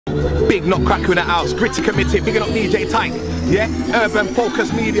Big Nutcracka in the house, gritty committee, bigging up DJ Tyke. Yeah, Urban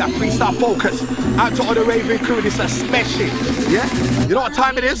Focus Media, Freestyle Focus. Out to all the raving crew, this is a special. Yeah, you know what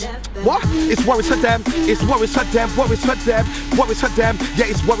time it is? What? It's worries for them, it's worries for them, worries for them, worries for them. Yeah,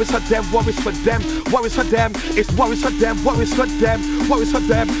 it's worries for them, worries for them, worries for them. It's worries for them, worries for them, worries for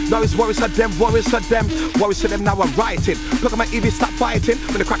them. No, it's worries for them, worries for them, worries for them. Now I'm writing. Look at my EV, stop fighting.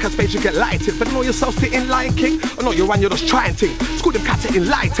 When the cracker space, you get lighted. But know yourself sitting Lion King. I know you're one, you're just trying to. School them cats in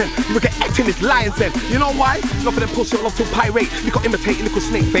lighten. You will get acting this lions then. You know why? Not for them pussy, I love to pirate. You can imitate a little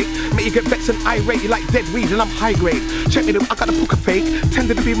snake fake. Make you get vexed and irate. You like dead weed and I'm high grade. Check me, I got a pooker fake.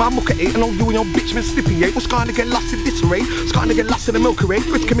 Tended to be my mucker 8. And all you and your bitch been slippy 8. What's going to get lost in this rate? What's going to get lost in the milky way?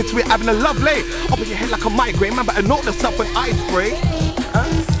 Which coming to it having a lovely. Up in your head like a migraine. Man better know yourself when I spray.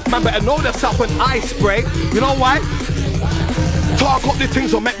 Man better know yourself when I spray. You know why? Talk up the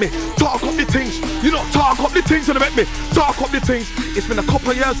things that make me. Talk up the things. You know, talk up the things that make me. Talk up the things. It's been a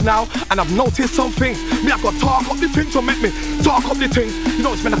couple of years now, and I've noticed some things. Me, I've got talk up the things that make me. Talk up the things. You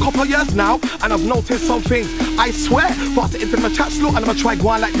know, it's been a couple of years now, and I've noticed some things. I swear, fast into my chat slow, and I'm gonna try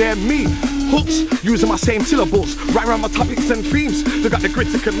going like they're me. Hooks, using my same syllables, right around my topics and themes. They got the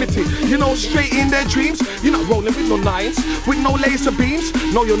gritty committee, you know, straight in their dreams. You're not rolling with no nines, with no laser beams.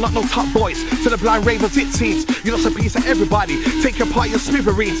 No, you're not no top boys. To the blind ravers, it seems. You're just a piece of everybody. Take your part, your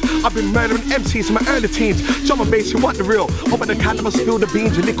smithereens. I've been murdering MCs in my early teens. Drum and bass, you want the real. Open the cannabis, spill the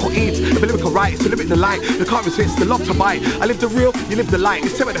beans, you lyrical eats. The lyrical rights, to lyric the line. The can't resist, the love to buy. I live the real, you live the light.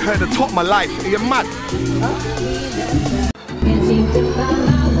 It's time to heard and taught my life. Are you mad?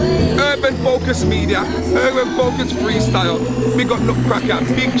 Urban Focus Media, Urban Focus Freestyle. We got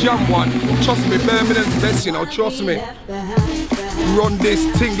Nutcracka, Big Jam1. Trust me, Birmingham's best, you know, trust me. Run this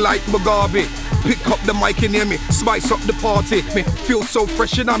thing like Mugabe. Pick up the mic and hear me, spice up the party. Me feel so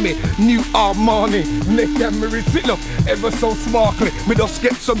fresh in me, new Armani. Neck and me sit up, ever so sparkly. Me just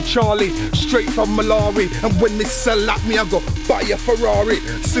get some Charlie, straight from Malari. And when me sell at me, I go buy a Ferrari.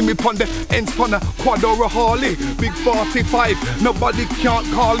 See me pon the ends pon a quad or a Harley. Big 45, nobody can't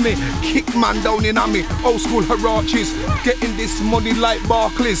call me. Kick man down in me, old school Harachis. Getting this money like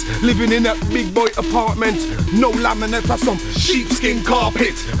Barclays. Living in a big boy apartment. No laminate or some sheepskin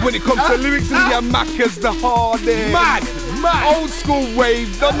carpet. When it comes to lyrics in your Macca's the hardest. Mad, mad. Old school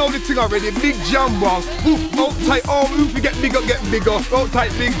wave, don't know the thing already. Big Jam1. Hold tight arm, if you get bigger, get bigger. Hold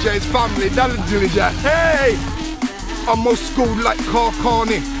tight Big J's family, Dallin Dillinger. Hey! I'm old school like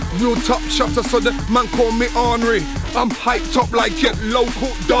Carcani. Real top shotter, so the man call me Henry. I'm hyped up like a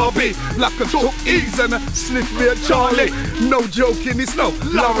local derby. Like a took ease and a sniff me a Charlie. No joking, it's no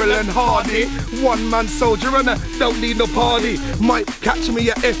Laurel and Hardy. One man soldier and I don't need no party. Might catch me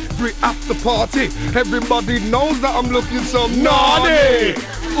at every after party. Everybody knows that I'm looking so naughty.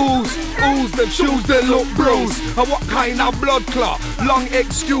 Ooze, them shoes, they look bruised. And what kind of blood clot? Long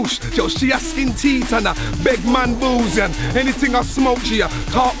excuse, just she a skin teeth and a beg man booze. And anything I smoke, she a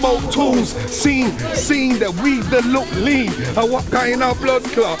talk about tools. Seen the weed that look lean. And what kind of blood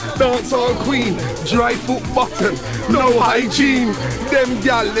clot? Dance all queen. Dry foot bottom, no hygiene. Them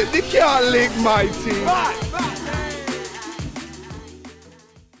gal, they can't lick my team.